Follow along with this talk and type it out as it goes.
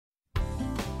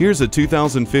Here's a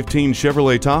 2015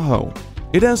 Chevrolet Tahoe.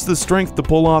 It has the strength to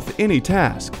pull off any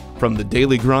task, from the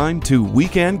daily grind to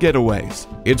weekend getaways.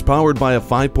 It's powered by a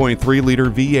 5.3-liter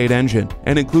V8 engine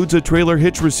and includes a trailer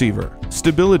hitch receiver,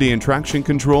 stability and traction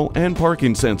control, and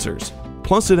parking sensors.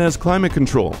 Plus, it has climate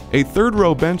control, a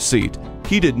third-row bench seat,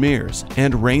 heated mirrors,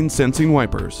 and rain-sensing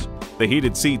wipers. The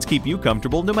heated seats keep you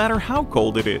comfortable no matter how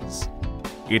cold it is.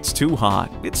 It's too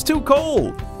hot, it's too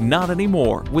cold. Not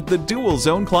anymore with the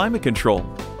dual-zone climate control.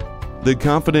 The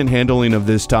confident handling of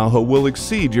this Tahoe will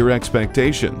exceed your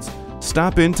expectations.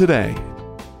 Stop in today.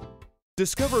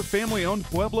 Discover family-owned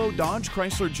Pueblo Dodge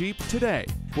Chrysler Jeep today.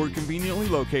 We're conveniently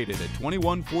located at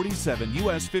 2147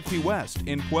 US 50 West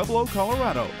in Pueblo,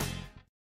 Colorado.